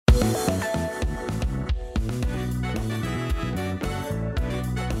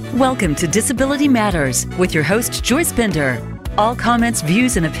Welcome to Disability Matters with your host, Joyce Bender. All comments,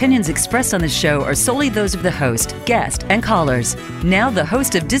 views, and opinions expressed on the show are solely those of the host, guest, and callers. Now, the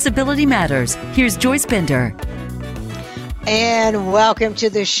host of Disability Matters, here's Joyce Bender. And welcome to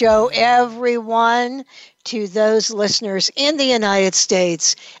the show, everyone, to those listeners in the United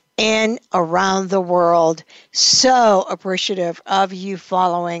States and around the world. So appreciative of you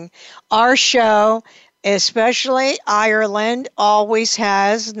following our show. Especially Ireland always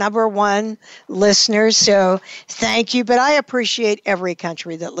has #1 listeners, so thank you. But I appreciate every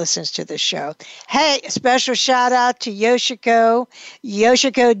country that listens to the show. Hey, a special shout out to Yoshiko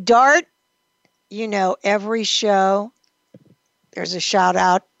Dart. You know, every show, there's a shout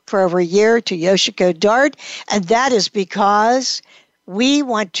out for every year to Yoshiko Dart, and that is because we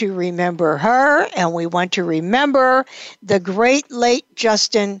want to remember her, and we want to remember the great late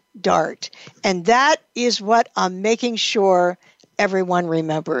Justin Dart. And that is what I'm making sure everyone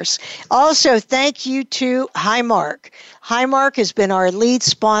remembers. Also, thank you to Highmark. Highmark has been our lead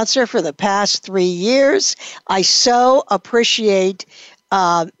sponsor for the past 3 years. I so appreciate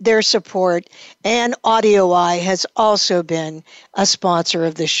their support, and AudioEye has also been a sponsor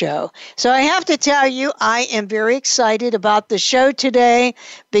of the show. So I have to tell you, I am very excited about the show today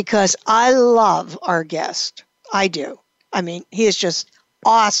because I love our guest. I do. I mean, he is just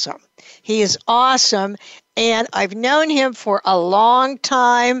awesome. He is awesome, and I've known him for a long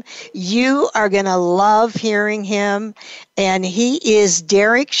time. You are going to love hearing him, and he is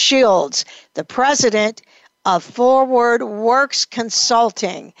Derek Shields, the president of ForwardWorks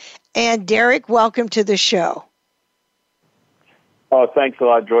Consulting. And Derek, welcome to the show. Oh, thanks a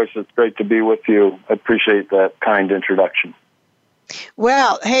lot, Joyce. It's great to be with you. I appreciate that kind introduction.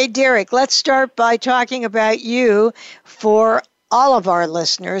 Well, hey, Derek, let's start by talking about you for all of our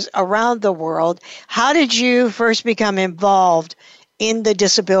listeners around the world. How did you first become involved in the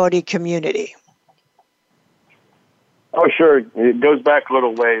disability community? Oh, sure. It goes back a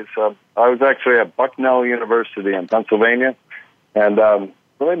little ways. I was actually at Bucknell University in Pennsylvania, and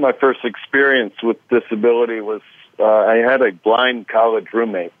really my first experience with disability was I had a blind college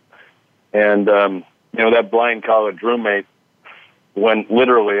roommate, and that blind college roommate went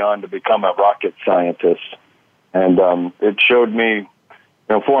literally on to become a rocket scientist, and it showed me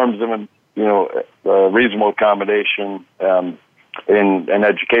forms of reasonable accommodation in an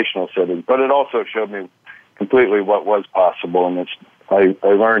educational setting, but it also showed me completely what was possible, and I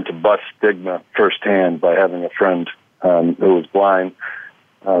learned to bust stigma firsthand by having a friend who was blind.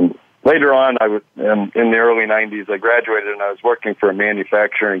 Later on, I was in the early 90s, I graduated and I was working for a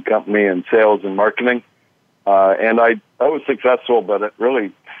manufacturing company in sales and marketing, and I was successful, but it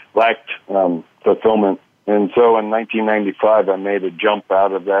really lacked fulfillment. And so in 1995, I made a jump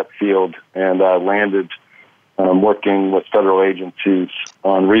out of that field and landed working with federal agencies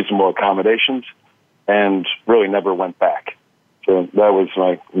on reasonable accommodations, and really never went back. So that was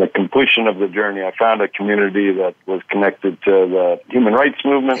the completion of the journey. I found a community that was connected to the human rights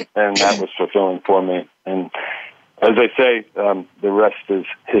movement, and that was fulfilling for me. And as I say, the rest is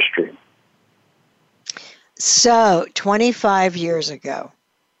history. So, 25 years ago.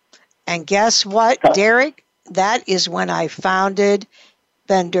 And guess what, Derek? That is when I founded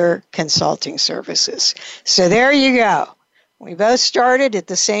Bender Consulting Services. So there you go. We both started at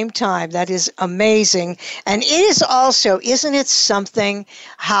the same time. That is amazing. And it is also, isn't it something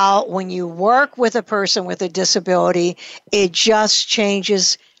how when you work with a person with a disability, it just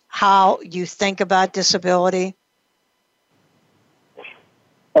changes how you think about disability?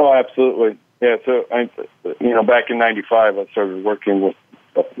 Oh, absolutely. Yeah, so, back in 95, I started working with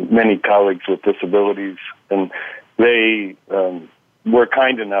many colleagues with disabilities, and they were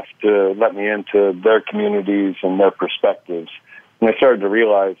kind enough to let me into their communities and their perspectives. And I started to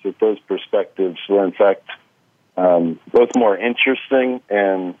realize that those perspectives were, in fact, both more interesting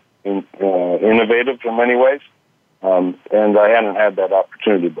and innovative in many ways. And I hadn't had that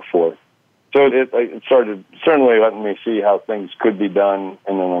opportunity before. So it started certainly letting me see how things could be done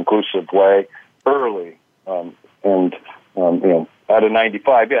in an inclusive way early. Out of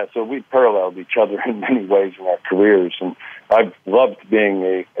 95, so we paralleled each other in many ways in our careers, and I've loved being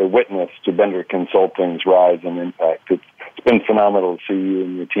a witness to Bender Consulting's rise and impact. It's been phenomenal to see you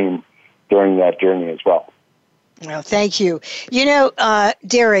and your team during that journey as well. Well, thank you.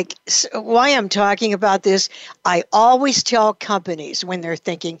 Derek, why I'm talking about this, I always tell companies when they're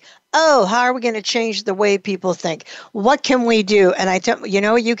thinking, how are we going to change the way people think? What can we do? And I tell you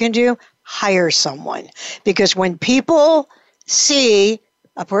know what you can do? Hire someone. Because when people see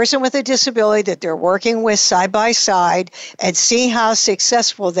a person with a disability that they're working with side by side and see how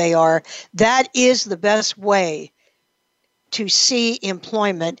successful they are, that is the best way to see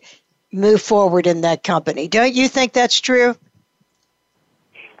employment move forward in that company. Don't you think that's true?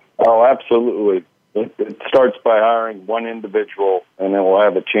 Oh, absolutely. It starts by hiring one individual, and then we'll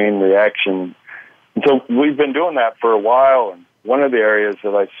have a chain reaction. And so we've been doing that for a while, and one of the areas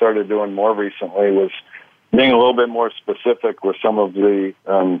that I started doing more recently was being a little bit more specific with some of the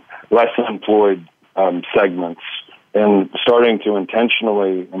less employed segments and starting to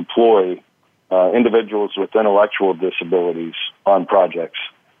intentionally employ individuals with intellectual disabilities on projects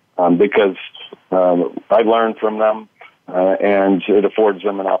because I learned from them and it affords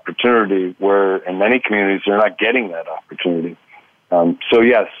them an opportunity where in many communities they're not getting that opportunity. So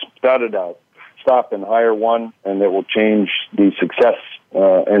yes, without a doubt, stop and hire one, and it will change the success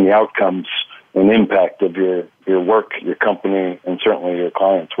and the outcomes and impact of your work, your company, and certainly your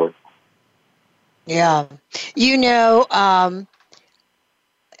clients' work. Yeah.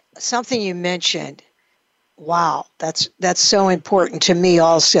 Something you mentioned, wow, that's so important to me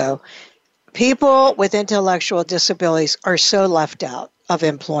also. People with intellectual disabilities are so left out of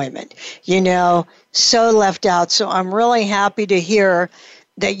employment, so left out. So I'm really happy to hear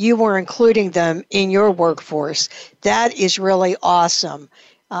that you were including them in your workforce. That is really awesome.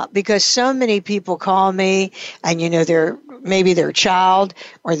 Because so many people call me and, maybe their child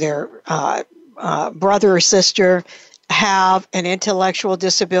or their brother or sister have an intellectual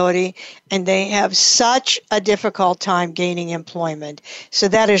disability and they have such a difficult time gaining employment. So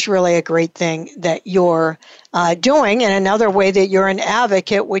that is really a great thing that you're doing. And another way that you're an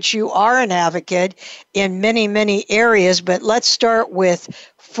advocate, which you are an advocate in many, many areas. But let's start with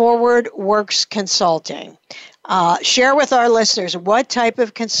ForwardWorks Consulting. Share with our listeners what type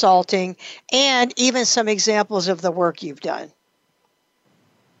of consulting and even some examples of the work you've done.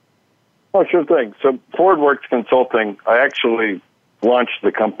 Oh, sure thing. So ForwardWorks Consulting, I actually launched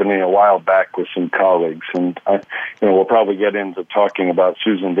the company a while back with some colleagues, and we'll probably get into talking about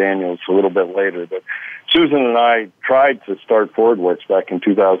Susan Daniels a little bit later. But Susan and I tried to start ForwardWorks back in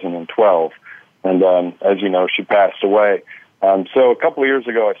 2012, and as you know, she passed away. So a couple of years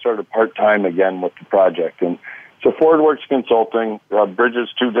ago, I started part-time again with the project. And so ForwardWorks Consulting bridges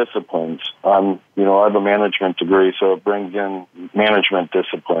two disciplines. I have a management degree, so it brings in management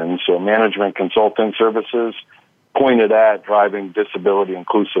disciplines. So management consulting services pointed at driving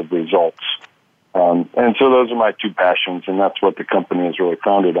disability-inclusive results. And so those are my two passions, and that's what the company is really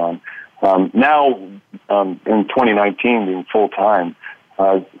founded on. Now, in 2019, being full-time,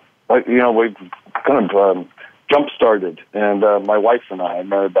 we've kind of jump-started, and my wife and I,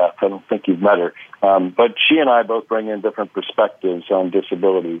 Mary Beth, I don't think you've met her, but she and I both bring in different perspectives on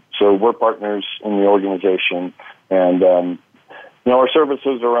disability. So we're partners in the organization, and our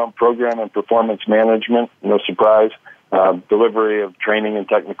services are around program and performance management, no surprise, delivery of training and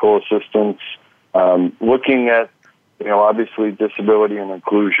technical assistance, looking at, obviously disability and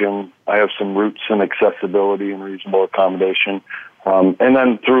inclusion. I have some roots in accessibility and reasonable accommodation. And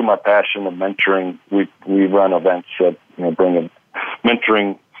then through my passion of mentoring, we run events that bring in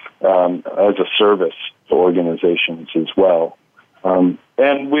mentoring as a service to organizations as well.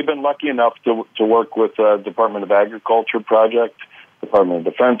 And we've been lucky enough to work with Department of Agriculture project, Department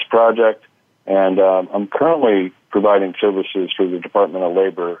of Defense project, and I'm currently providing services for the Department of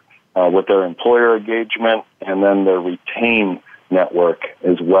Labor with their employer engagement and then their retain network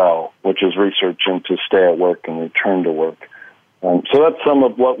as well, which is research into stay at work and return to work. So that's some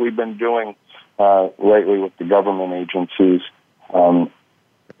of what we've been doing lately with the government agencies. And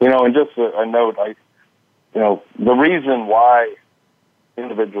just a note, the reason why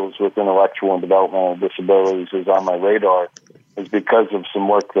individuals with intellectual and developmental disabilities is on my radar is because of some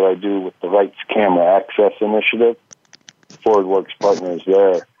work that I do with the Rights Camera Access Initiative. ForwardWorks partners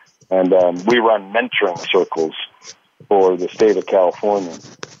there. And we run mentoring circles for the state of California.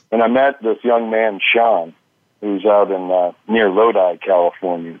 And I met this young man, Sean, who's out in near Lodi,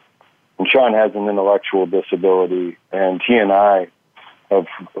 California. And Sean has an intellectual disability, and he and I have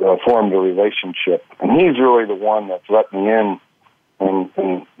formed a relationship. And he's really the one that's let me in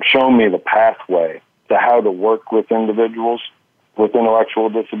and shown me the pathway to how to work with individuals with intellectual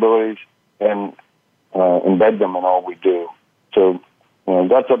disabilities and embed them in all we do. So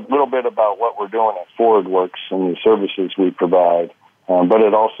that's a little bit about what we're doing at ForwardWorks and the services we provide. But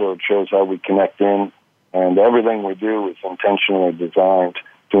it also shows how we connect in, and everything we do is intentionally designed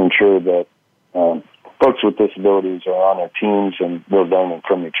to ensure that folks with disabilities are on our teams and we're learning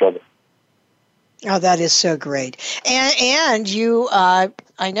from each other. Oh, that is so great. And you, I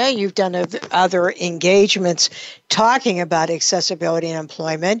know you've done other engagements talking about accessibility and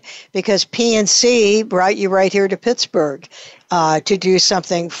employment, because PNC brought you right here to Pittsburgh to do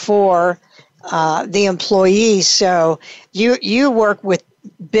something for the employees. So you work with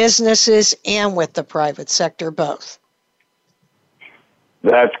businesses and with the private sector both.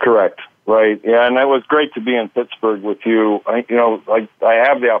 That's correct. Right. Yeah, and it was great to be in Pittsburgh with you. I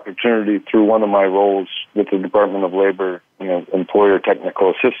have the opportunity through one of my roles with the Department of Labor, employer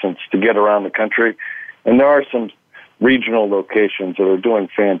technical assistance, to get around the country. And there are some regional locations that are doing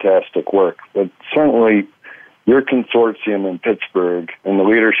fantastic work. But certainly your consortium in Pittsburgh and the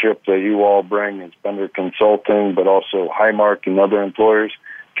leadership that you all bring as Bender Consulting, but also Highmark and other employers,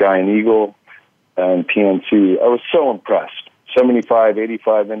 Giant Eagle and PNC, I was so impressed. 75,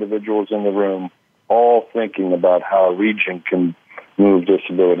 85 individuals in the room, all thinking about how a region can move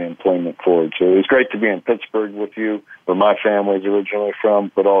disability employment forward. So it was great to be in Pittsburgh with you, where my family's originally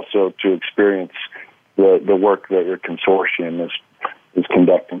from, but also to experience the work that your consortium is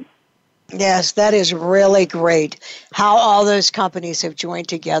conducting. Yes, that is really great, how all those companies have joined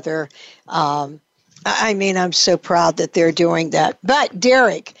together. I'm so proud that they're doing that. But,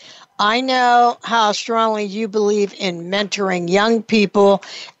 Derek, I know how strongly you believe in mentoring young people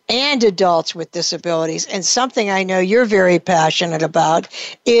and adults with disabilities, and something I know you're very passionate about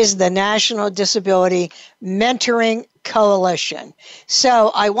is the National Disability Mentoring Coalition.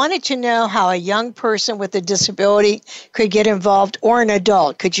 So I wanted to know how a young person with a disability could get involved, or an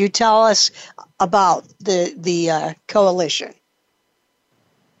adult. Could you tell us about the coalition?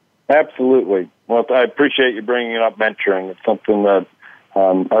 Absolutely. Well, I appreciate you bringing up mentoring. It's something that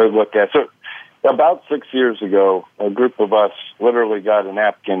I would look at. So about 6 years ago, a group of us literally got a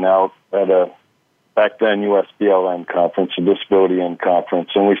napkin out at a back then USBLM conference, a Disability End conference,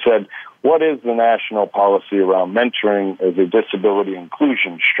 and we said, what is the national policy around mentoring as a disability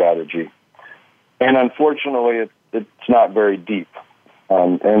inclusion strategy? And unfortunately, it's not very deep.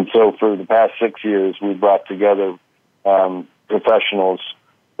 And so for the past 6 years, we brought together professionals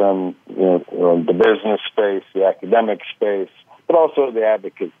from the business space, the academic space, but also the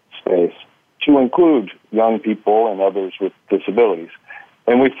advocate space, to include young people and others with disabilities.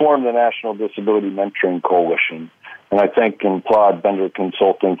 And we formed the National Disability Mentoring Coalition. And I thank and applaud Bender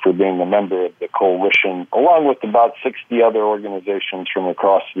Consulting for being a member of the coalition, along with about 60 other organizations from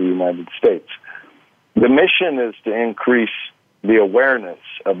across the United States. The mission is to increase the awareness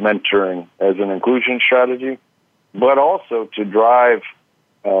of mentoring as an inclusion strategy, but also to drive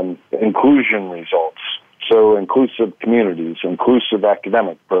inclusion results. So inclusive communities, inclusive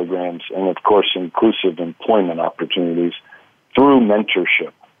academic programs, and of course inclusive employment opportunities through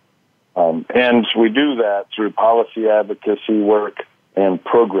mentorship. And we do that through policy advocacy work and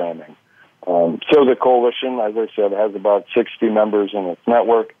programming. So the coalition, as I said, has about 60 members in its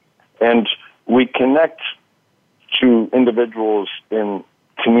network, and we connect to individuals in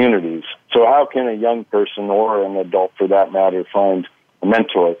communities. So how can a young person, or an adult for that matter, find a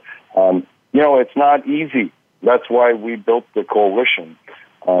mentor? It's not easy. That's why we built the coalition.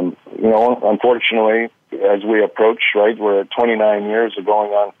 Unfortunately, as we approach, right, we're at 29 years of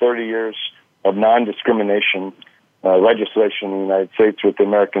going on 30 years of non-discrimination legislation in the United States with the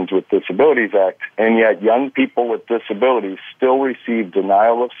Americans with Disabilities Act, and yet young people with disabilities still receive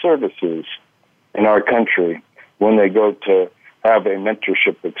denial of services in our country when they go to have a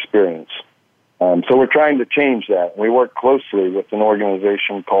mentorship experience. So we're trying to change that. We work closely with an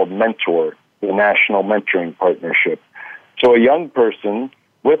organization called Mentor, the National Mentoring Partnership. So a young person,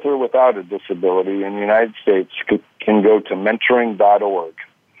 with or without a disability in the United States, can go to mentoring.org,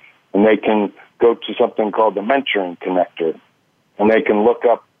 and they can go to something called the Mentoring Connector, and they can look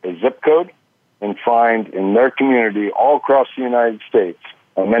up a zip code and find in their community all across the United States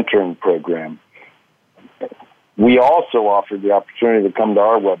a mentoring program. We also offer the opportunity to come to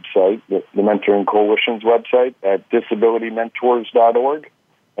our website, the Mentoring Coalition's website, at disabilitymentors.org,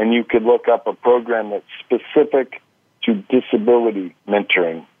 and you could look up a program that's specific to disability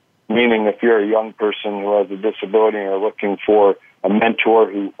mentoring, meaning if you're a young person who has a disability and are looking for a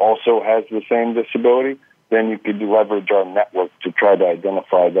mentor who also has the same disability, then you could leverage our network to try to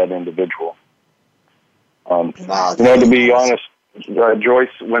identify that individual. To be honest,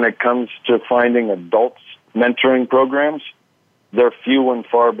 Joyce, when it comes to finding adults mentoring programs, they're few and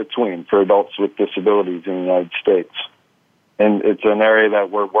far between for adults with disabilities in the United States. And it's an area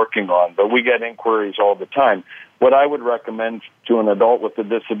that we're working on, but we get inquiries all the time. What I would recommend to an adult with a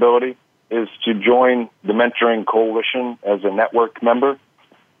disability is to join the Mentoring Coalition as a network member.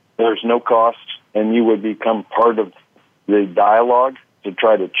 There's no cost, and you would become part of the dialogue to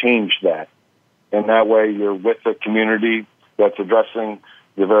try to change that. And that way you're with a community that's addressing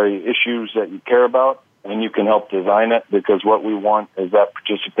the very issues that you care about, and you can help design it, because what we want is that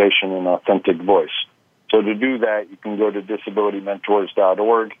participation and authentic voice. So to do that, you can go to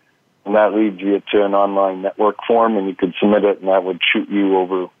disabilitymentors.org, and that leads you to an online network form, and you could submit it, and that would shoot you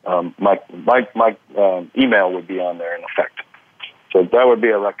over. My email would be on there in effect. So that would be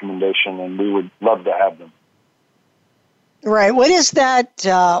a recommendation, and we would love to have them. Right. What is that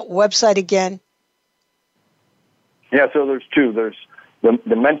website again? Yeah, so there's two. There's the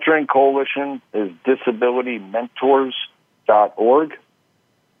Mentoring Coalition is disabilitymentors.org,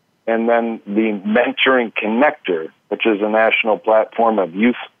 and then the Mentoring Connector, which is a national platform of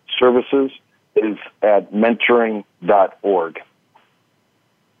youth services, is at mentoring.org.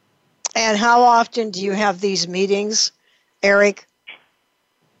 And how often do you have these meetings, Eric?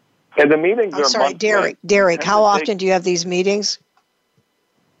 And the meetings are monthly. Derek, how often do you have these meetings?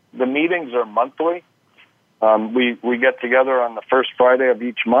 The meetings are monthly. We get together on the first Friday of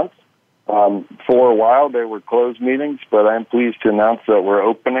each month. For a while, they were closed meetings, but I'm pleased to announce that we're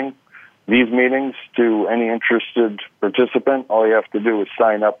opening these meetings to any interested participant. All you have to do is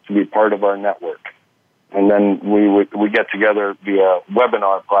sign up to be part of our network. And then we get together via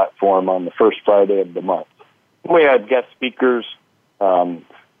webinar platform on the first Friday of the month. We had guest speakers,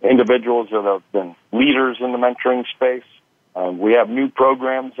 individuals that have been leaders in the mentoring space. We have new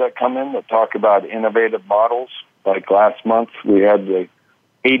programs that come in that talk about innovative models. Like last month, we had the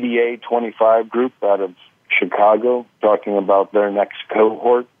ADA 25 group out of Chicago talking about their next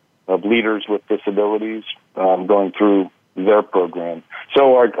cohort of leaders with disabilities going through their program.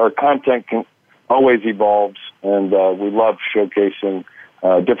 So our content always evolves, and we love showcasing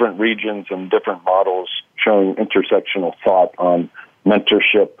different regions and different models, showing intersectional thought on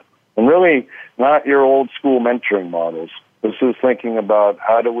mentorship, and really not your old school mentoring models. This is thinking about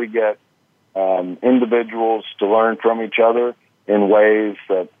how do we get individuals to learn from each other in ways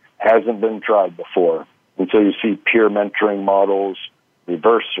that hasn't been tried before. And so you see peer mentoring models,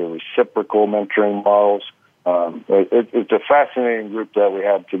 reverse or reciprocal mentoring models. It's a fascinating group that we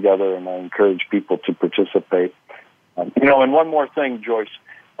have together, and I encourage people to participate. And one more thing, Joyce,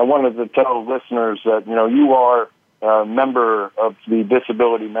 I wanted to tell listeners that, you are a member of the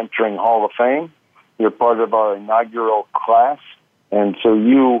Disability Mentoring Hall of Fame. You're part of our inaugural class, and so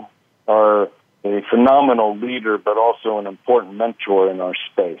you are a phenomenal leader, but also an important mentor in our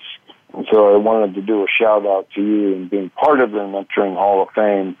space. And so I wanted to do a shout-out to you in being part of the Mentoring Hall of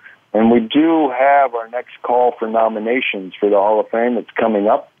Fame. And we do have our next call for nominations for the Hall of Fame. It's coming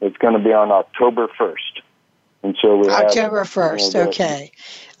up. It's going to be on October 1st. And so we October 1st, okay.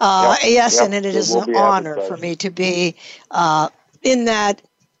 And it is an honor for me to be in that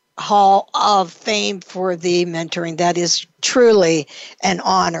Hall of Fame for the mentoring. That is truly an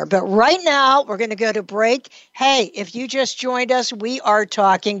honor. But right now, we're going to go to break. Hey, if you just joined us, we are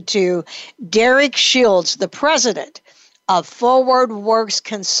talking to Derek Shields, the president of ForwardWorks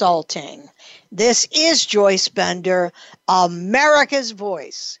Consulting. This is Joyce Bender, America's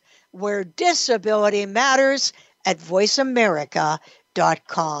Voice, where disability matters at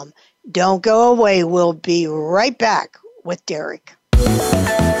voiceamerica.com. Don't go away. We'll be right back with Derek.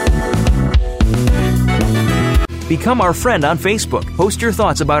 Become our friend on Facebook. Post your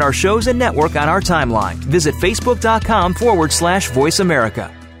thoughts about our shows and network on our timeline. Visit facebook.com/Voice America.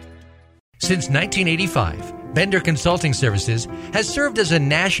 Since 1985, Bender Consulting Services has served as a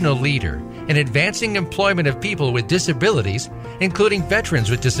national leader in advancing employment of people with disabilities, including veterans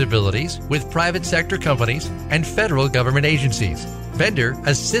with disabilities, with private sector companies and federal government agencies. Bender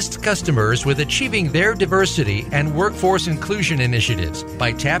assists customers with achieving their diversity and workforce inclusion initiatives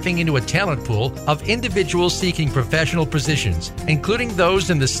by tapping into a talent pool of individuals seeking professional positions, including those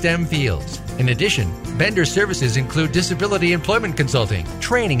in the STEM fields. In addition, Bender services include disability employment consulting,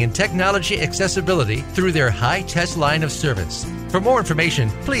 training and technology accessibility through their high-test line of service. For more information,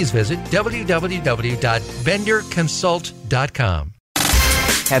 please visit www.benderconsult.com.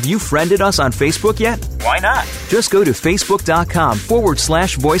 Have you friended us on Facebook yet? Why not? Just go to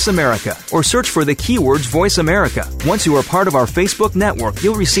facebook.com/Voice America or search for the keywords Voice America. Once you are part of our Facebook network,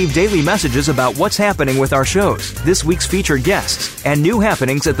 you'll receive daily messages about what's happening with our shows, this week's featured guests, and new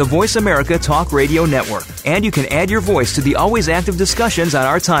happenings at the Voice America Talk Radio Network. And you can add your voice to the always active discussions on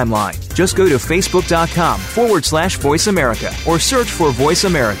our timeline. Just go to facebook.com/Voice America or search for Voice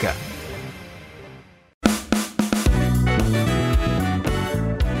America.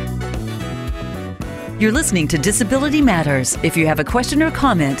 You're listening to Disability Matters. If you have a question or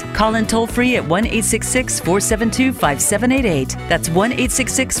comment, call in toll-free at 1-866-472-5788. That's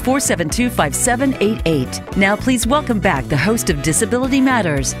 1-866-472-5788. Now please welcome back the host of Disability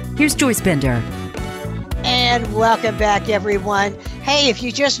Matters. Here's Joyce Bender. And welcome back, everyone. Hey, if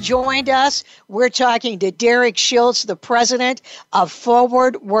you just joined us, we're talking to Derek Schultz, the president of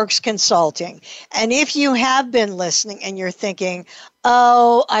ForwardWorks Consulting. And if you have been listening and you're thinking,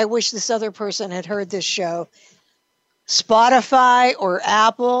 oh, I wish this other person had heard this show, Spotify or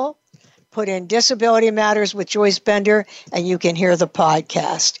Apple, put in Disability Matters with Joyce Bender, and you can hear the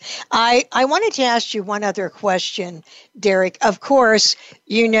podcast. I wanted to ask you one other question, Derek. Of course,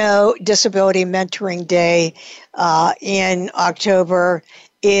 you know Disability Mentoring Day in October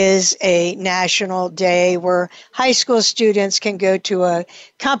is a national day where high school students can go to a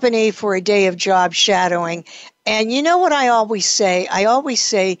company for a day of job shadowing. And you know what I always say? I always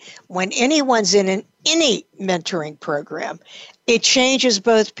say when anyone's in any mentoring program, it changes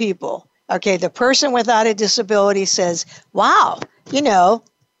both people. Okay, the person without a disability says, wow,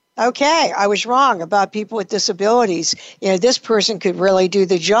 okay, I was wrong about people with disabilities. This person could really do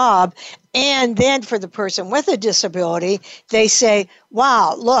the job. And then for the person with a disability, they say,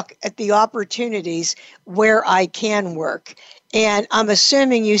 wow, look at the opportunities where I can work. And I'm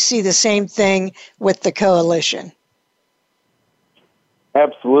assuming you see the same thing with the coalition.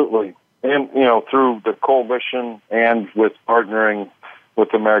 Absolutely. And, through the coalition and with partnering with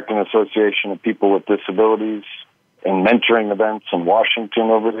the American Association of People with Disabilities and mentoring events in Washington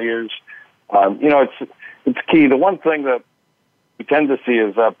over the years, it's key. The one thing that we tend to see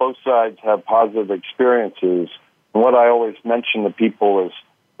is that both sides have positive experiences. And what I always mention to people is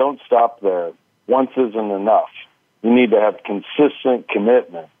don't stop there. Once isn't enough. You need to have consistent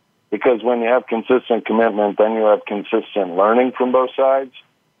commitment, because when you have consistent commitment, then you have consistent learning from both sides.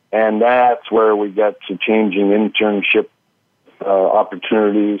 And that's where we get to changing internship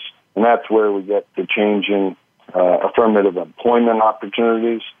opportunities, and that's where we get to changing affirmative employment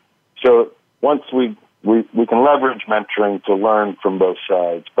opportunities. So once we can leverage mentoring to learn from both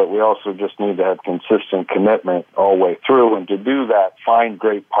sides, but we also just need to have consistent commitment all the way through. And to do that, find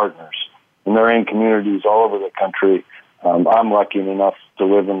great partners. And they're in communities all over the country. I'm lucky enough to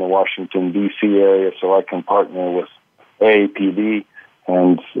live in the Washington, D.C. area, so I can partner with AAPD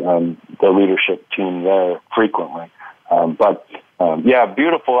and the leadership team there frequently.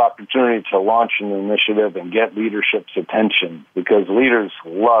 Beautiful opportunity to launch an initiative and get leadership's attention, because leaders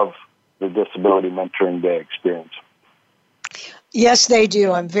love the Disability Mentoring Day experience. Yes, they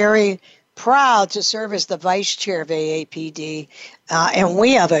do. I'm very proud to serve as the vice chair of AAPD, and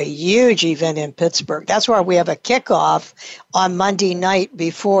we have a huge event in Pittsburgh. That's why we have a kickoff on Monday night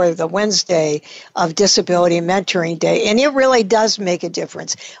before the Wednesday of Disability Mentoring Day, and it really does make a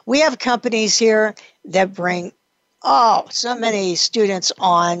difference. We have companies here that bring so many students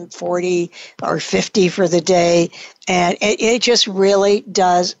on, 40 or 50 for the day, and it just really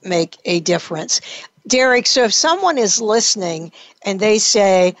does make a difference. Derek, so if someone is listening and they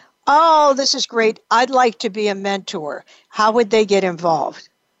say, oh, this is great, I'd like to be a mentor, how would they get involved?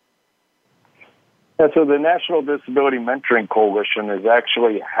 Yeah, so the National Disability Mentoring Coalition is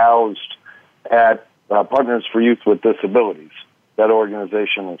actually housed at Partners for Youth with Disabilities. That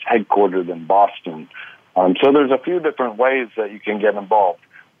organization is headquartered in Boston. So there's a few different ways that you can get involved.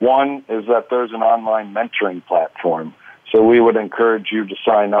 One is that there's an online mentoring platform. So we would encourage you to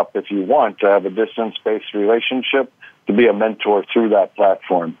sign up if you want to have a distance-based relationship, to be a mentor through that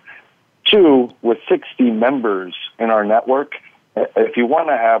platform. Two, with 60 members in our network, if you want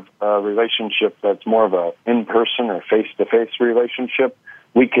to have a relationship that's more of a in-person or face-to-face relationship,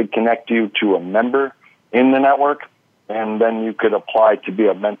 we could connect you to a member in the network, and then you could apply to be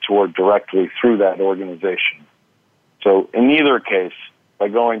a mentor directly through that organization. So in either case, by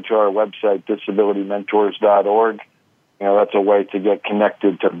going to our website, disabilitymentors.org, that's a way to get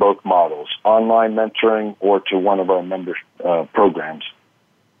connected to both models, online mentoring or to one of our member programs.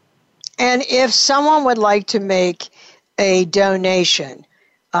 And if someone would like to make a donation,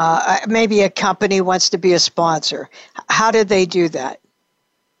 maybe a company wants to be a sponsor, how do they do that?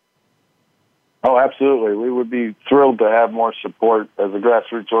 Oh, absolutely. We would be thrilled to have more support as a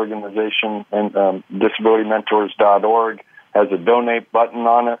grassroots organization, and disabilitymentors.org has a donate button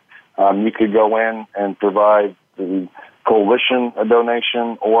on it. You could go in and provide the coalition a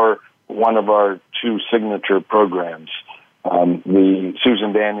donation or one of our two signature programs, the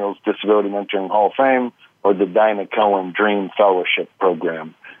Susan Daniels Disability Mentoring Hall of Fame or the Dinah Cohen Dream Fellowship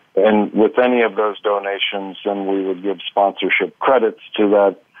Program. And with any of those donations, then we would give sponsorship credits to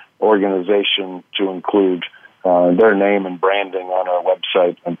that organization to include their name and branding on our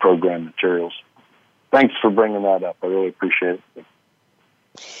website and program materials. Thanks for bringing that up. I really appreciate it.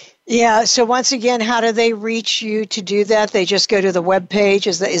 Yeah, so once again, how do they reach you to do that? They just go to the webpage?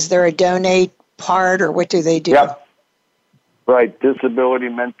 Is there a donate part, or what do they do? Yep. Right,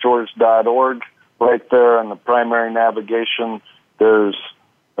 disabilitymentors.org. Right there on the primary navigation, there's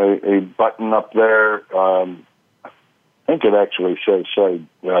a button up there. I think it actually says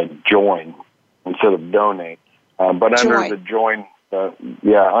join instead of donate. But join. Under the join,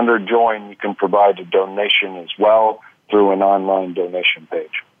 under join, you can provide a donation as well through an online donation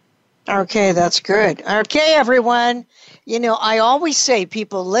page. Okay, that's good. Okay, everyone. I always say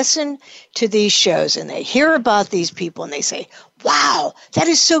people listen to these shows and they hear about these people and they say, wow, that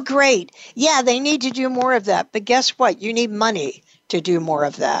is so great. Yeah, they need to do more of that. But guess what? You need money to do more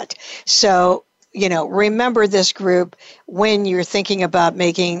of that. So, remember this group when you're thinking about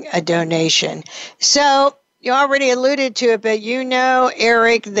making a donation. So, you already alluded to it, but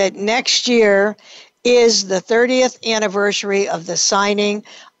Eric, that next year is the 30th anniversary of the signing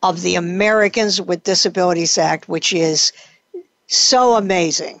of the Americans with Disabilities Act, which is so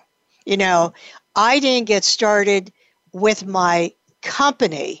amazing. I didn't get started with my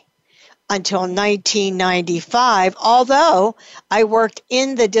company until 1995, although I worked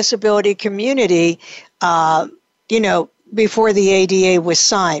in the disability community, before the ADA was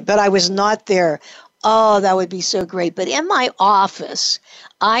signed, but I was not there. Oh, that would be so great. But in my office,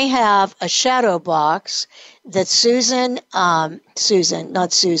 I have a shadow box that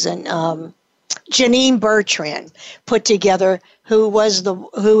Janine Bertrand put together, who is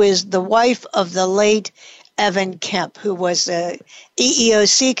the wife of the late Evan Kemp, who was a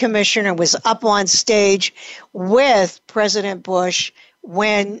EEOC commissioner, was up on stage with President Bush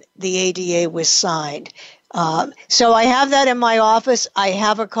when the ADA was signed. So I have that in my office. I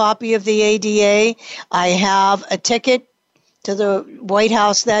have a copy of the ADA. I have a ticket to the White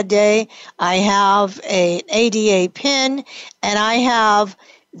House that day. I have an ADA pin, and I have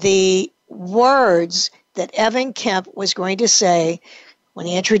the words that Evan Kemp was going to say when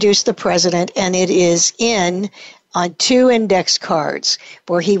he introduced the president, and it is on 2 index cards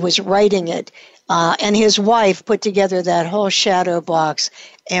where he was writing it. And his wife put together that whole shadow box,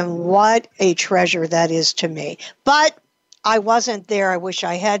 and what a treasure that is to me. But I wasn't there. I wish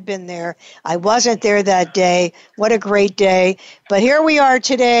I had been there. I wasn't there that day. What a great day. But here we are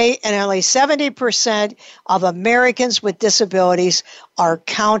today, and only 70% of Americans with disabilities are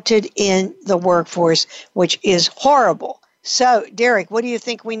counted in the workforce, which is horrible. So, Derek, what do you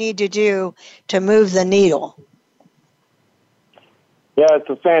think we need to do to move the needle? Yeah, it's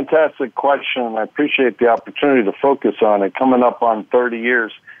a fantastic question, and I appreciate the opportunity to focus on it. Coming up on 30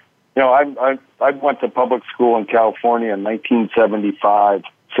 years, I went to public school in California in 1975,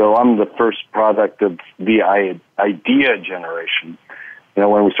 so I'm the first product of the IDEA generation,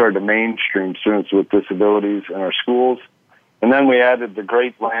 when we started to mainstream students with disabilities in our schools. And then we added the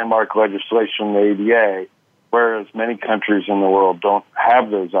great landmark legislation, the ADA, whereas many countries in the world don't have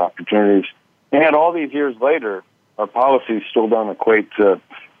those opportunities. And all these years later, our policies still don't equate to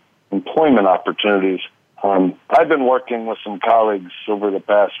employment opportunities. I've been working with some colleagues over the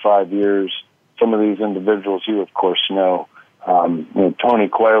past 5 years. Some of these individuals you, of course, know. Tony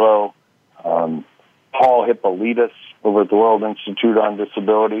Coelho, Paul Hippolytus over at the World Institute on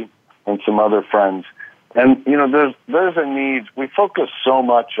Disability, and some other friends. And, there's a need. We focus so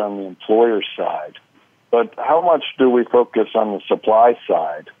much on the employer side, but how much do we focus on the supply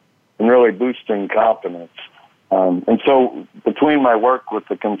side and really boosting confidence? And so between my work with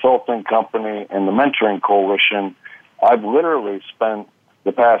the consulting company and the mentoring coalition, I've literally spent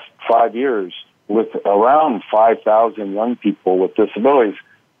the past 5 years with around 5,000 young people with disabilities.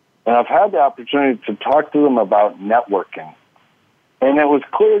 And I've had the opportunity to talk to them about networking. And it was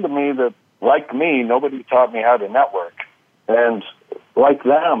clear to me that, like me, nobody taught me how to network. And like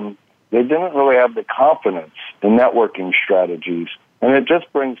them, they didn't really have the confidence in networking strategies. And it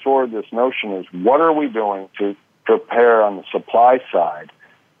just brings forward this notion is, what are we doing to prepare on the supply side?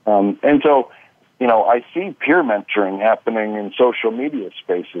 And so, I see peer mentoring happening in social media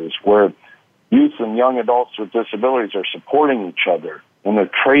spaces where youth and young adults with disabilities are supporting each other, and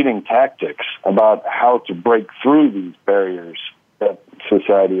they're trading tactics about how to break through these barriers that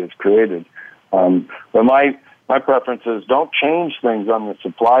society has created. But my preference is, don't change things on the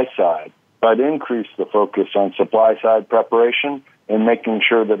supply side, but increase the focus on supply side preparation and making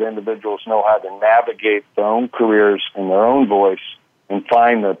sure that individuals know how to navigate their own careers in their own voice and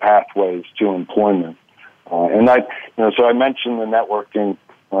find their pathways to employment. So I mentioned the networking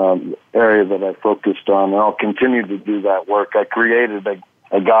area that I focused on, and I'll continue to do that work. I created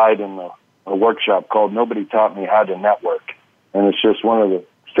a guide in a workshop called Nobody Taught Me How to Network, and it's just one of the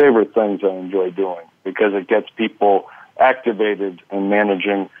favorite things I enjoy doing because it gets people activated in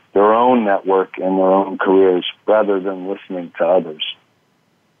managing their own network and their own careers rather than listening to others.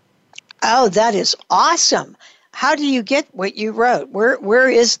 Oh, that is awesome. How do you get what you wrote? Where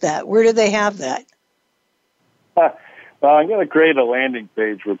is that? Where do they have that? I'm going to create a landing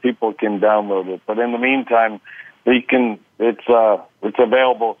page where people can download it. But in the meantime, it's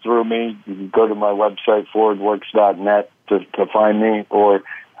available through me. You can go to my website, ForwardWorks.net, to find me, or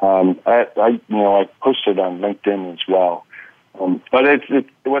I post it on LinkedIn as well. But it's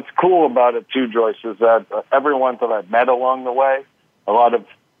what's cool about it too, Joyce, is that everyone that I've met along the way, a lot of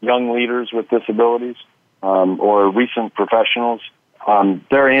young leaders with disabilities or recent professionals,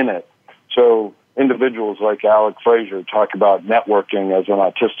 they're in it. So individuals like Alec Frazier talk about networking as an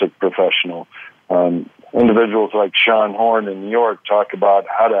autistic professional. Individuals like Sean Horn in New York talk about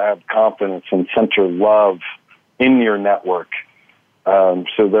how to have confidence and center love in your network.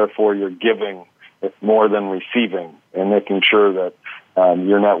 So therefore you're giving more than receiving and making sure that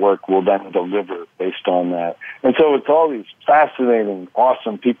your network will then deliver based on that. And so it's all these fascinating,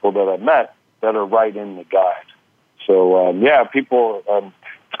 awesome people that I've met that are right in the guide. So, people,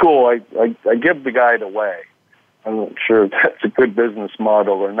 it's cool. I give the guide away. I'm not sure if that's a good business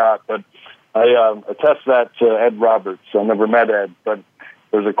model or not, but I attest that to Ed Roberts. I never met Ed, but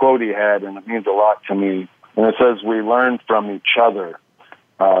there's a quote he had, and it means a lot to me. And it says, we learn from each other.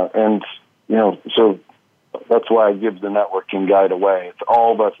 So that's why I give the networking guide away. It's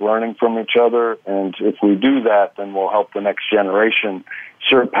all of us learning from each other, and if we do that, then we'll help the next generation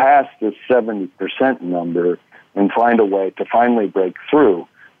surpass this 70% number and find a way to finally break through.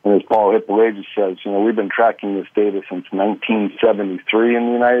 And as Paul Hippolytus says, we've been tracking this data since 1973 in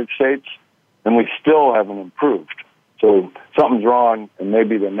the United States, and we still haven't improved. So something's wrong, and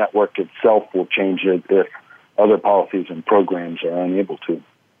maybe the network itself will change it if other policies and programs are unable to.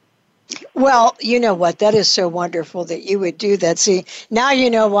 Well, you know what? That is so wonderful that you would do that. See, now you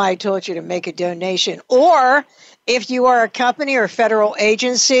know why I told you to make a donation. Or if you are a company or federal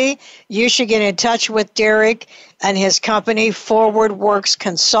agency, you should get in touch with Derek and his company, ForwardWorks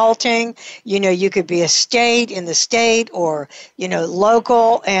Consulting. You could be in the state or,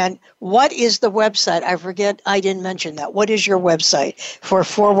 local. And what is the website? I forget, I didn't mention that. What is your website for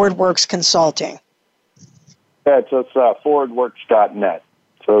ForwardWorks Consulting? Yeah, it's ForwardWorks.net.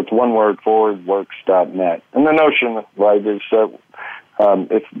 So it's one word, ForwardWorks.net. And the notion, right, is that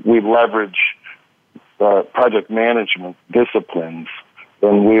if we leverage project management disciplines,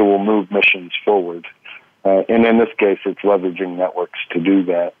 then we will move missions forward. And in this case, it's leveraging networks to do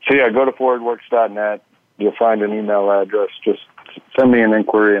that. So go to ForwardWorks.net. You'll find an email address. Just send me an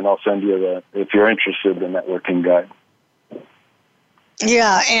inquiry, and I'll send you that if you're interested in the networking guide.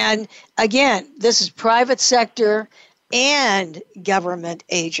 Yeah, and again, this is private sector and government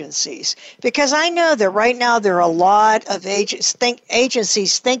agencies, because I know that right now there are a lot of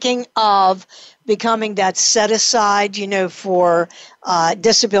agencies thinking of becoming that set aside, for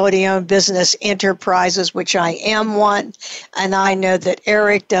disability-owned business enterprises, which I am one, and I know that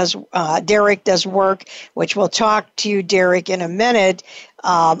Derek does work, which we'll talk to you, Derek, in a minute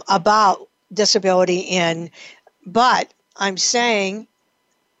about disability but I'm saying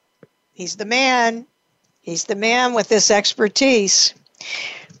he's the man. He's the man with this expertise.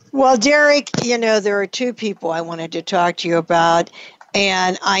 Well, Derek, there are two people I wanted to talk to you about,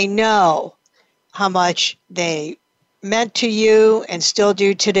 and I know how much they meant to you and still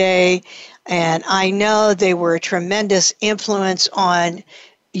do today, and I know they were a tremendous influence on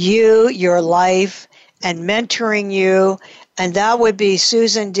you, your life, and mentoring you, and that would be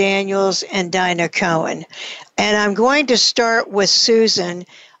Susan Daniels and Dinah Cohen. And I'm going to start with Susan,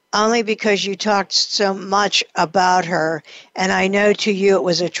 only because you talked so much about her, and I know to you it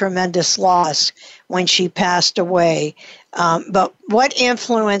was a tremendous loss when she passed away. But what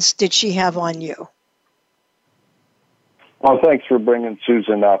influence did she have on you? Well, thanks for bringing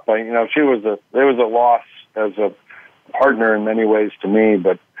Susan up. There was a loss as a partner in many ways to me,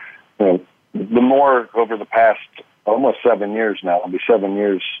 but the more over the past almost 7 years now, it'll be 7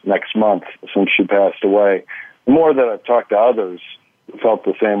 years next month since she passed away, the more that I've talked to others felt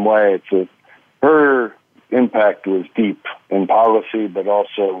the same way. Her impact was deep in policy, but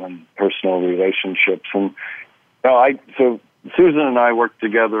also in personal relationships. And so Susan and I worked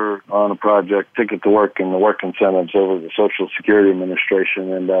together on a project, Ticket to Work, and the work incentives over the Social Security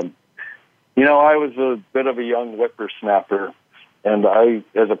Administration. And I was a bit of a young whippersnapper, and I,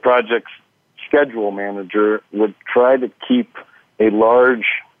 as a project schedule manager, would try to keep a large,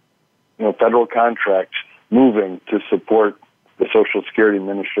 federal contract moving to support the Social Security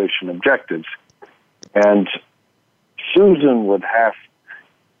Administration objectives. And Susan would have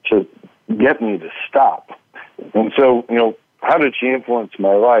to get me to stop. And so, how did she influence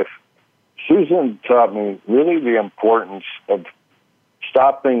my life? Susan taught me really the importance of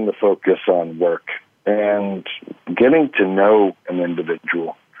stopping the focus on work and getting to know an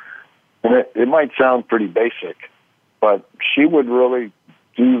individual. And it might sound pretty basic, but she would really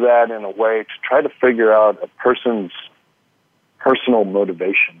do that in a way to try to figure out a person's personal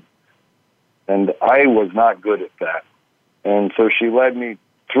motivation. And I was not good at that. And so she led me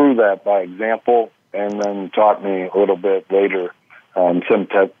through that by example, and then taught me a little bit later some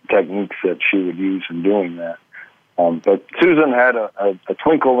techniques that she would use in doing that. But Susan had a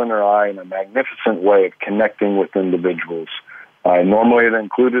twinkle in her eye and a magnificent way of connecting with individuals. Normally it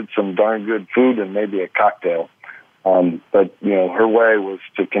included some darn good food and maybe a cocktail. But, her way was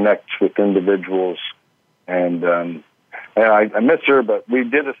to connect with individuals. And I miss her, but we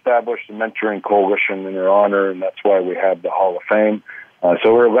did establish the Mentoring Coalition in her honor, and that's why we have the Hall of Fame.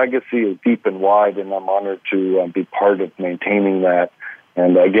 So her legacy is deep and wide, and I'm honored to be part of maintaining that.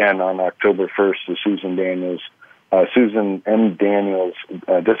 And again, on October 1st, the Susan M. Daniels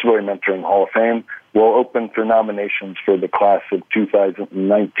Disability Mentoring Hall of Fame will open for nominations for the class of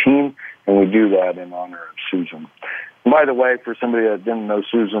 2019, and we do that in honor of Susan. And by the way, for somebody that didn't know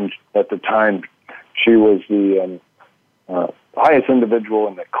Susan at the time, she was the highest individual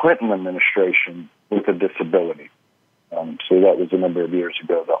in the Clinton administration with a disability. So that was a number of years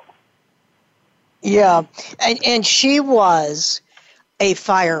ago, though. Yeah, and she was a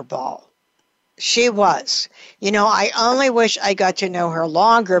fireball. She was. I only wish I got to know her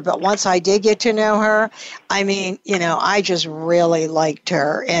longer, but once I did get to know her, I just really liked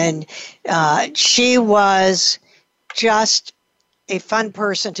her. And she was just a fun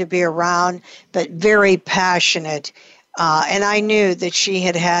person to be around, but very passionate. And I knew that she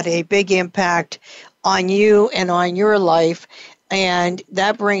had had a big impact on you and on your life. And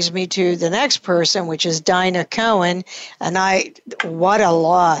that brings me to the next person, which is Dinah Cohen. And what a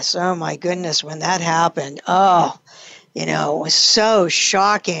loss. Oh, my goodness, when that happened. Oh, it was so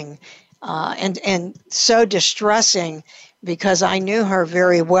shocking and so distressing because I knew her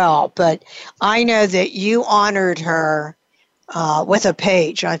very well. But I know that you honored her with a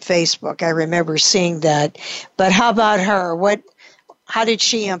page on Facebook. I remember seeing that. But how about her? How did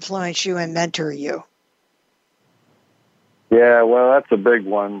she influence you and mentor you? Yeah, well, that's a big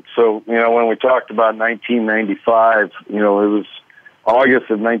one. So, when we talked about 1995, it was August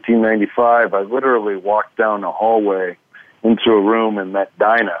of 1995. I literally walked down a hallway into a room and met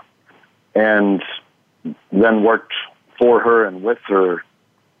Dinah, and then worked for her and with her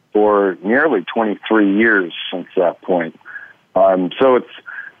for nearly 23 years since that point. So it's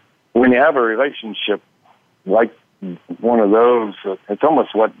when you have a relationship like one of those, it's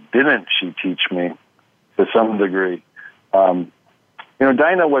almost what didn't she teach me to some degree.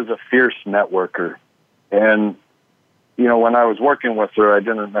 Dinah was a fierce networker, and when I was working with her, I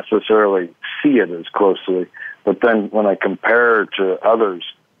didn't necessarily see it as closely. But then when I compare her to others,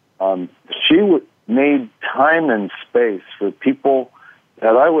 she made time and space for people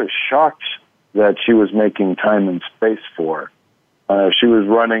that I was shocked that she was making time and space for. She was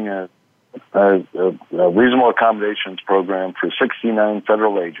running a reasonable accommodations program for 69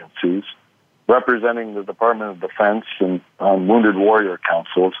 federal agencies, representing the Department of Defense and Wounded Warrior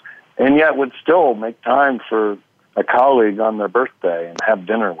Councils, and yet would still make time for a colleague on their birthday and have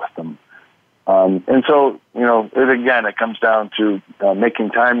dinner with them. And so, it comes down to making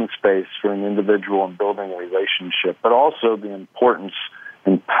time and space for an individual and building a relationship, but also the importance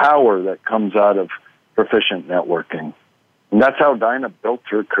and power that comes out of proficient networking. And that's how Dinah built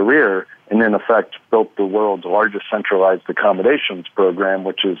her career and, in effect, built the world's largest centralized accommodations program,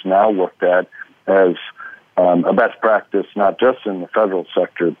 which is now looked at as a best practice, not just in the federal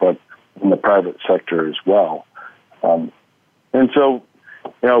sector, but in the private sector as well. And so,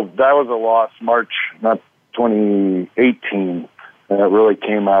 that was a loss, March, not 2018, and it really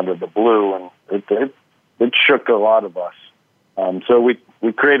came out of the blue, and it shook a lot of us. So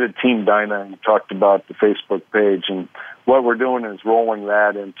we created Team Dinah and talked about the Facebook page, and what we're doing is rolling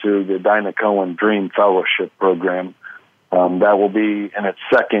that into the Dinah Cohen Dream Fellowship Program. That will be in its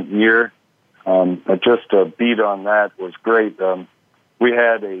second year. But just a beat on that was great. We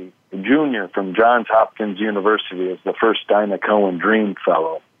had a junior from Johns Hopkins University as the first Dinah Cohen Dream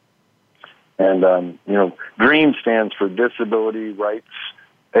Fellow. And, DREAM stands for Disability Rights,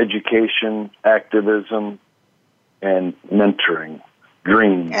 Education, Activism, and Mentoring.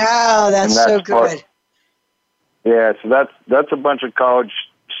 DREAM. Oh, that's so good. So that's a bunch of college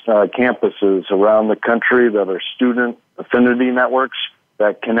campuses around the country that are student affinity networks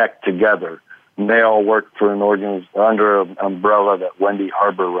that connect together. And they all work for under an umbrella that Wendy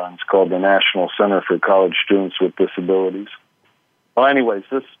Harbour runs called the National Center for College Students with Disabilities. Well, anyways,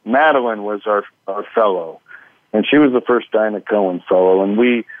 this Madeline was our fellow, and she was the first Dinah Cohen fellow, and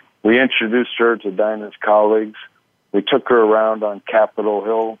we introduced her to Dinah's colleagues. We took her around on Capitol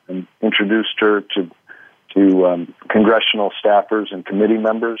Hill and introduced her to to congressional staffers and committee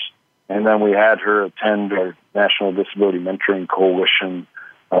members. And then we had her attend our National Disability Mentoring Coalition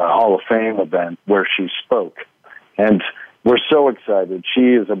Hall of Fame event where she spoke. And we're so excited.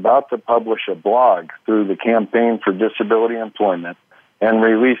 She is about to publish a blog through the Campaign for Disability Employment and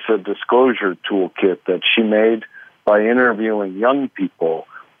release a disclosure toolkit that she made by interviewing young people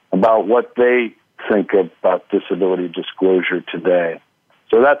about what they think about disability disclosure today.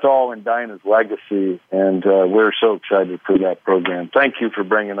 So that's all in Dinah's legacy, and we're so excited for that program. Thank you for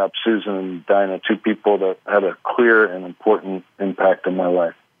bringing up Susan and Dinah, two people that had a clear and important impact on my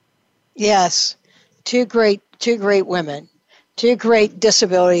life. Yes, two great women, two great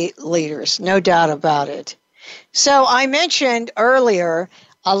disability leaders, no doubt about it. So I mentioned earlier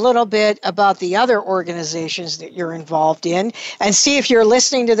a little bit about the other organizations that you're involved in, and see if you're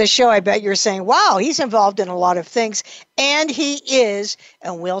listening to the show. I bet you're saying, wow, he's involved in a lot of things, and he is,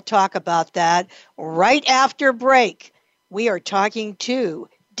 and we'll talk about that right after break. We are talking to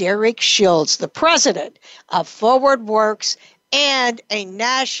Derek Shields, the president of ForwardWorks and a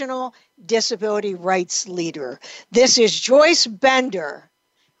national disability rights leader. This is Joyce Bender,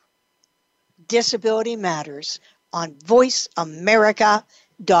 Disability Matters, on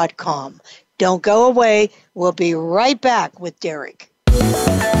VoiceAmerica.com. Don't go away. We'll be right back with Derek.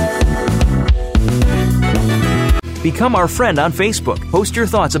 Become our friend on Facebook. Post your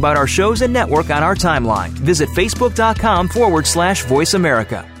thoughts about our shows and network on our timeline. Visit Facebook.com/Voice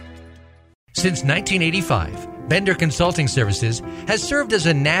America. Since 1985, Bender Consulting Services has served as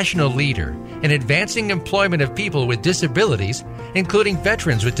a national leader in advancing employment of people with disabilities, including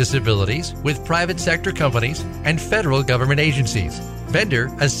veterans with disabilities, with private sector companies and federal government agencies.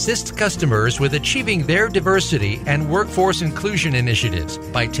 Bender assists customers with achieving their diversity and workforce inclusion initiatives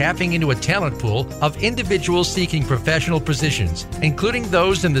by tapping into a talent pool of individuals seeking professional positions, including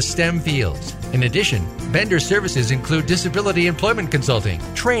those in the STEM fields. In addition, Bender services include disability employment consulting,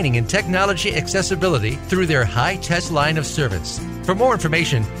 training in technology accessibility through their high-test line of service. For more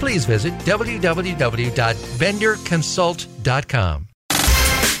information, please visit www.benderconsult.com.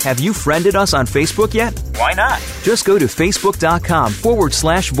 Have you friended us on Facebook yet? Why not? Just go to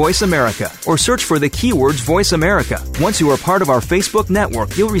Facebook.com/Voice America or search for the keywords Voice America. Once you are part of our Facebook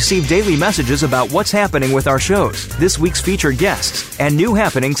network, you'll receive daily messages about what's happening with our shows, this week's featured guests, and new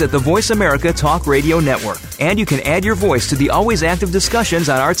happenings at the Voice America Talk Radio Network. And you can add your voice to the always active discussions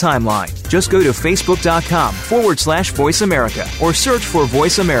on our timeline. Just go to Facebook.com/Voice America or search for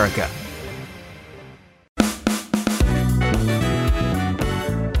Voice America.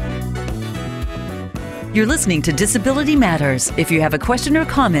 You're listening to Disability Matters. If you have a question or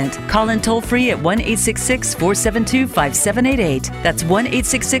comment, call in toll-free at 1-866-472-5788. That's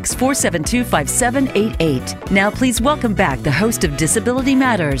 1-866-472-5788. Now please welcome back the host of Disability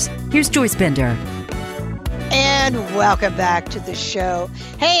Matters. Here's Joyce Bender. And welcome back to the show.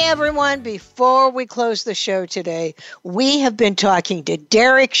 Hey, everyone, before we close the show today, we have been talking to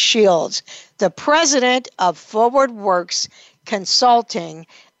Derek Shields, the president of ForwardWorks Consulting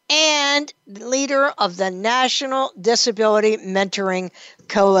and leader of the National Disability Mentoring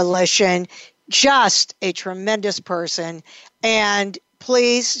Coalition. Just a tremendous person. And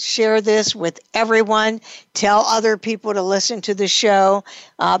please share this with everyone. Tell other people to listen to the show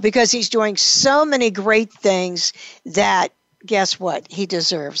because he's doing so many great things that, guess what? He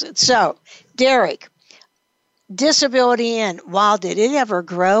deserves it. So, Derek, Disability In, wow, did it ever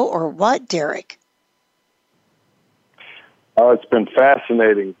grow or what, Derek? Oh, it's been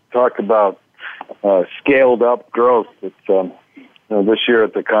fascinating. Talk about scaled up growth. It's this year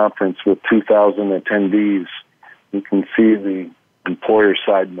at the conference with 2,000 attendees, you can see the employer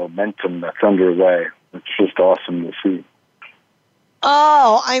side momentum that's underway. It's just awesome to see.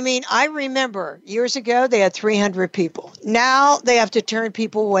 Oh, I mean, I remember years ago they had 300 people. Now they have to turn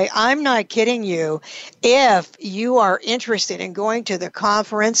people away. I'm not kidding you. If you are interested in going to the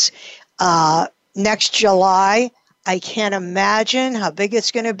conference next July, I can't imagine how big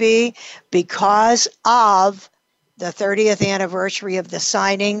it's going to be because of the 30th anniversary of the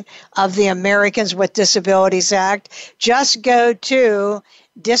signing of the Americans with Disabilities Act. Just go to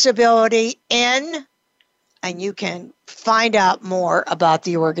Disability In, and you can find out more about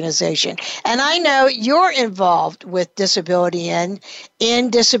the organization. And I know you're involved with Disability In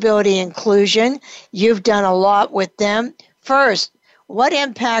disability inclusion. You've done a lot with them. First, what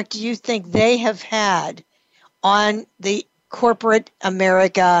impact do you think they have had on the corporate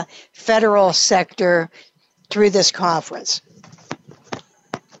America federal sector through this conference?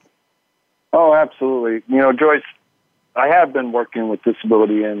 Oh, absolutely. Joyce, I have been working with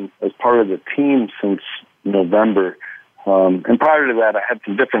Disability In as part of the team since November. And prior to that, I had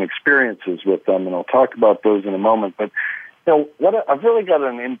some different experiences with them, and I'll talk about those in a moment. But I've really got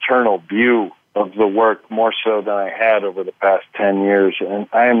an internal view of the work more so than I had over the past 10 years, and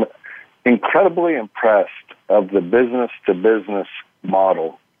I am incredibly impressed of the business-to-business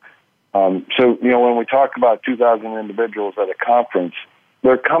model. So, when we talk about 2,000 individuals at a conference,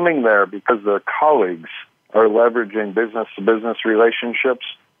 they're coming there because their colleagues are leveraging business-to-business relationships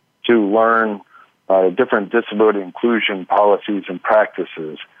to learn different disability inclusion policies and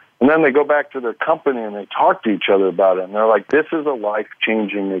practices. And then they go back to their company and they talk to each other about it, and they're like, this is a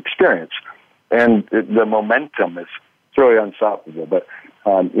life-changing experience. And the momentum is really unstoppable. But,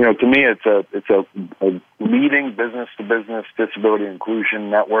 to me, it's a leading business-to-business disability inclusion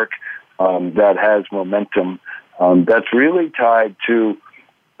network that has momentum that's really tied to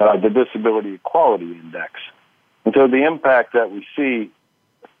the Disability Equality Index. And so the impact that we see,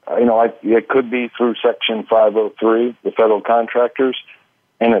 it could be through Section 503, the federal contractors,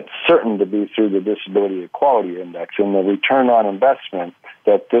 and it's certain to be through the Disability Equality Index and the return on investment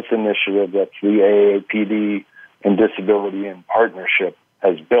that this initiative, that's the AAPD and Disability in Partnership,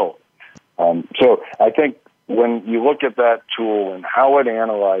 has built. So I think when you look at that tool and how it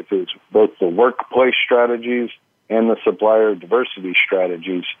analyzes both the workplace strategies and the supplier diversity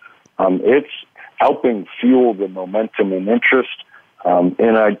strategies, it's helping fuel the momentum and interest.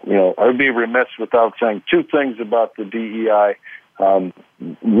 And I would be remiss without saying two things about the DEI.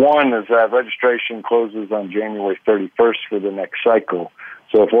 One is that registration closes on January 31st for the next cycle.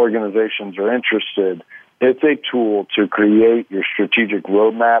 So if organizations are interested, it's a tool to create your strategic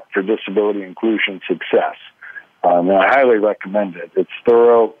roadmap for disability inclusion success. And I highly recommend it. It's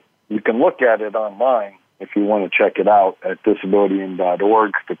thorough. You can look at it online if you want to check it out at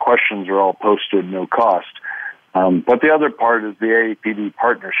disabilityin.org. The questions are all posted, no cost. But the other part is the AAPD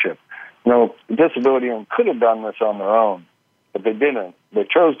partnership. Disability could have done this on their own, but they didn't. They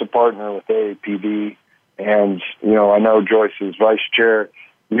chose to partner with AAPD, and, I know Joyce is vice chair.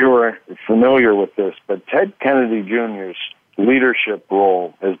 You were familiar with this, but Ted Kennedy Jr.'s leadership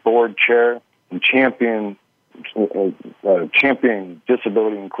role as board chair and championing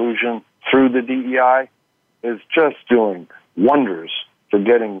disability inclusion through the DEI is just doing wonders for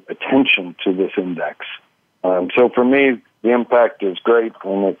getting attention to this index. So for me, the impact is great,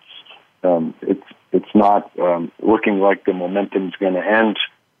 and it's not looking like the momentum's going to end,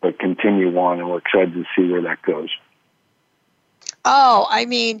 but continue on, and we're excited to see where that goes. Oh,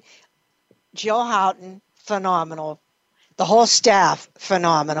 Jill Houghton, phenomenal. The whole staff,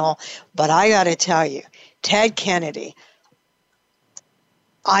 phenomenal. But I got to tell you, Ted Kennedy,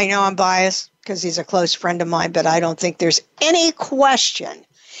 I know I'm biased because he's a close friend of mine, but I don't think there's any question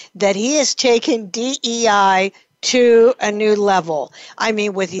that he has taken DEI to a new level.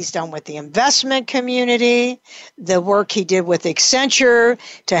 What he's done with the investment community, the work he did with Accenture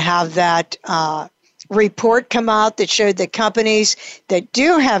to have that report come out that showed that companies that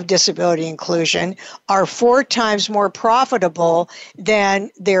do have disability inclusion are 4 times more profitable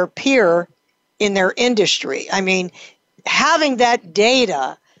than their peer in their industry. Having that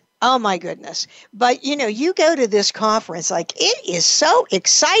data, oh my goodness. But, you go to this conference, it is so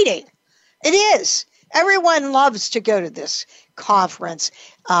exciting. It is. Everyone loves to go to this conference.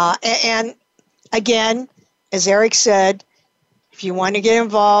 And again, as Eric said, if you want to get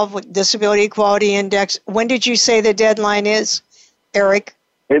involved with Disability Equality Index, when did you say the deadline is, Eric?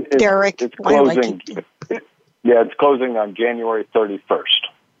 Derek? It's closing. It's closing on January 31st.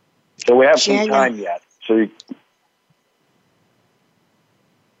 So we have some time yet.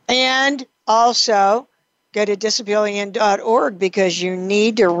 And also, go to disabilityin.org because you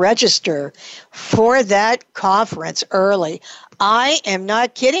need to register for that conference early. I am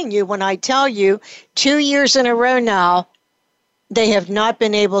not kidding you when I tell you 2 years in a row now, they have not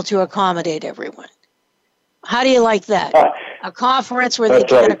been able to accommodate everyone. How do you like that? A conference where they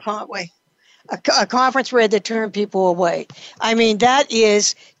can't accommodate. A conference where they turn people away. That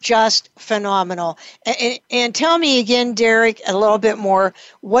is just phenomenal. And tell me again, Derek, a little bit more.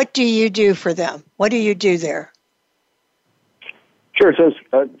 What do you do for them? What do you do there? Sure. So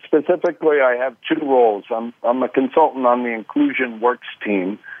specifically, I have 2 roles. I'm a consultant on the Inclusion Works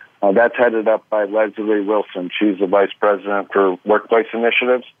team. That's headed up by Leslie Wilson. She's the Vice President for Workplace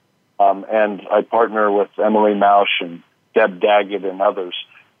Initiatives. And I partner with Emily Mausch and Deb Daggett and others.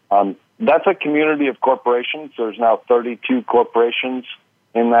 That's a community of corporations. There's now 32 corporations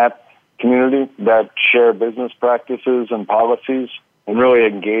in that community that share business practices and policies and really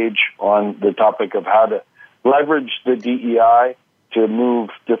engage on the topic of how to leverage the DEI to move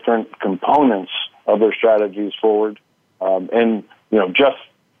different components of their strategies forward. And, just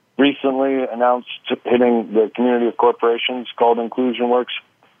recently announced hitting the community of corporations called InclusionWorks,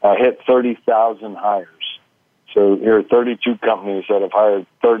 hit 30,000 hires. So here are 32 companies that have hired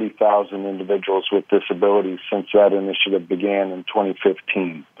 30,000 individuals with disabilities since that initiative began in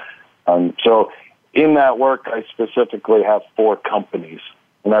 2015. So in that work, I specifically have 4 companies,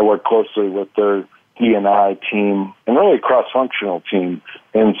 and I work closely with their D&I team and really cross-functional team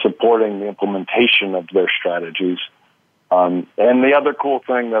in supporting the implementation of their strategies. And the other cool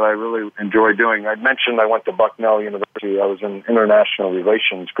thing that I really enjoy doing, I mentioned I went to Bucknell University. I was an international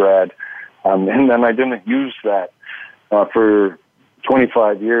relations grad, and then I didn't use that for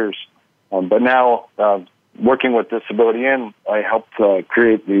 25 years. But now, working with Disability In, I helped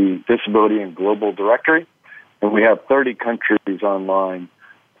create the Disability In Global Directory, and we have 30 countries online,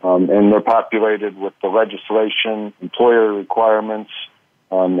 and they're populated with the legislation, employer requirements,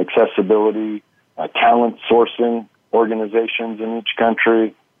 accessibility, talent sourcing organizations in each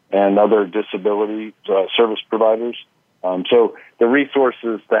country, and other disability service providers. So the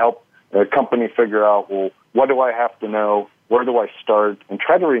resources to help a company figure out, well, what do I have to know? Where do I start? And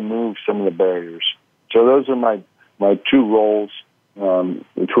try to remove some of the barriers. So those are my 2 roles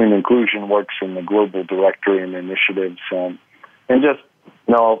between InclusionWorks and the Global Directory and initiatives. And just,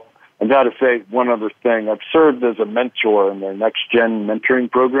 I got to say one other thing. I've served as a mentor in their Next Gen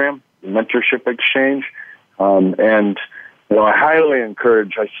mentoring program, the Mentorship Exchange. And I highly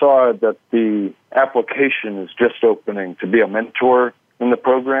encourage, I saw that the application is just opening to be a mentor in the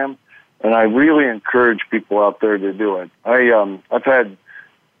program, and I really encourage people out there to do it. I've had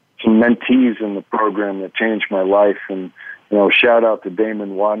some mentees in the program that changed my life, and shout out to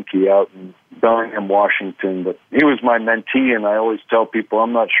Damon Wanke out in Bellingham, Washington. But he was my mentee, and I always tell people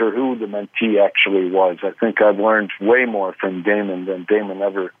I'm not sure who the mentee actually was. I think I've learned way more from Damon than Damon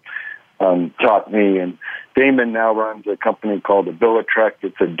ever taught me. And Damon now runs a company called Abilitrek.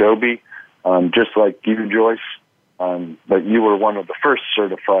 It's Adobe, just like you, Joyce. But you were one of the first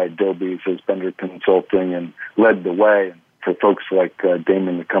certified Dobes as Bender Consulting and led the way for folks like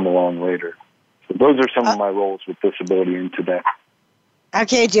Damon to come along later. So those are some of my roles with Disability In today.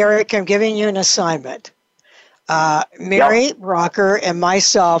 Okay, Derek, I'm giving you an assignment. Mary Rocker and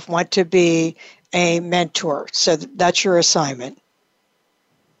myself want to be a mentor. So that's your assignment.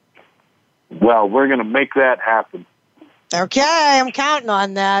 Well, we're going to make that happen. Okay, I'm counting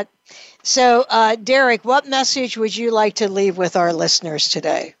on that. So, Derek, what message would you like to leave with our listeners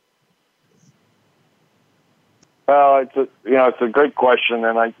today? Well, it's a great question,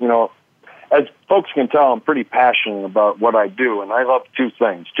 and as folks can tell, I'm pretty passionate about what I do, and I love 2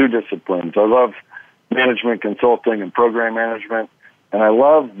 things, 2 disciplines. I love management consulting and program management, and I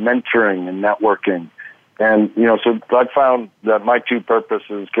love mentoring and networking. And, so I found that my 2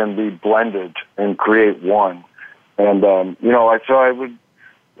 purposes can be blended and create one. And, so I would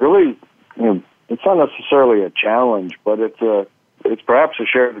really, it's not necessarily a challenge, but it's perhaps a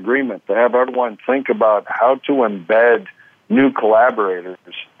shared agreement to have everyone think about how to embed new collaborators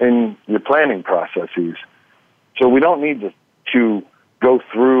in your planning processes. So we don't need to go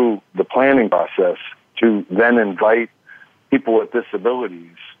through the planning process to then invite people with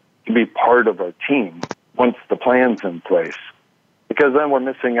disabilities to be part of our team once the plan's in place, because then we're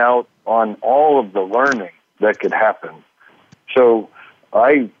missing out on all of the learning that could happen. So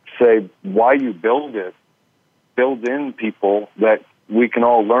I say, why you build it, build in people that we can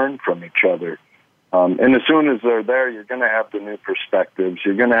all learn from each other. And as soon as they're there, you're going to have the new perspectives.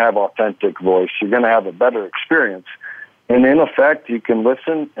 You're going to have authentic voice. You're going to have a better experience. And in effect, you can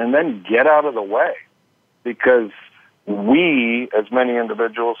listen and then get out of the way, because we, as many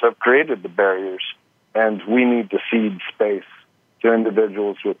individuals, have created the barriers, and we need to cede space to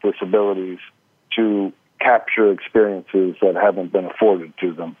individuals with disabilities to capture experiences that haven't been afforded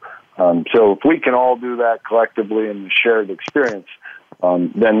to them. So if we can all do that collectively in the shared experience,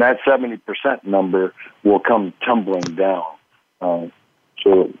 then that 70% number will come tumbling down.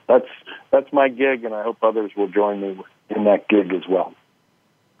 So that's my gig, and I hope others will join me in that gig as well.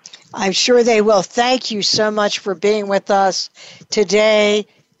 I'm sure they will. Thank you so much for being with us today.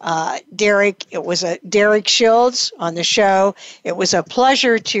 Derek, it was Derek Shields on the show. It was a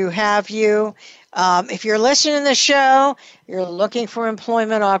pleasure to have you. If you're listening to the show, you're looking for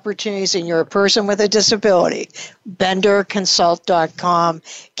employment opportunities and you're a person with a disability, benderconsult.com.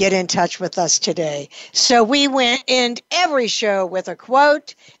 Get in touch with us today. So we went in every show with a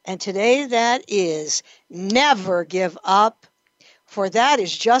quote, and today that is, never give up, for that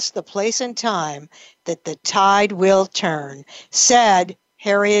is just the place and time that the tide will turn, said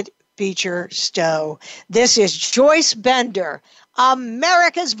Harriet Beecher Stowe. This is Joyce Bender,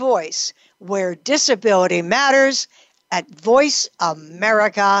 America's Voice, where disability matters. at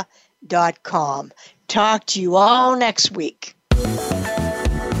voiceamerica.com. Talk to you all next week.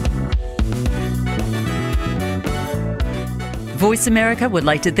 Voice America would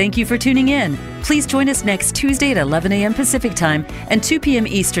like to thank you for tuning in. Please join us next Tuesday at 11 a.m. Pacific Time and 2 p.m.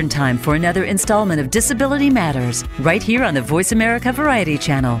 Eastern Time for another installment of Disability Matters, right here on the Voice America Variety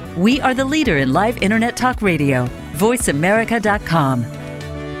Channel. We are the leader in live Internet talk radio. VoiceAmerica.com.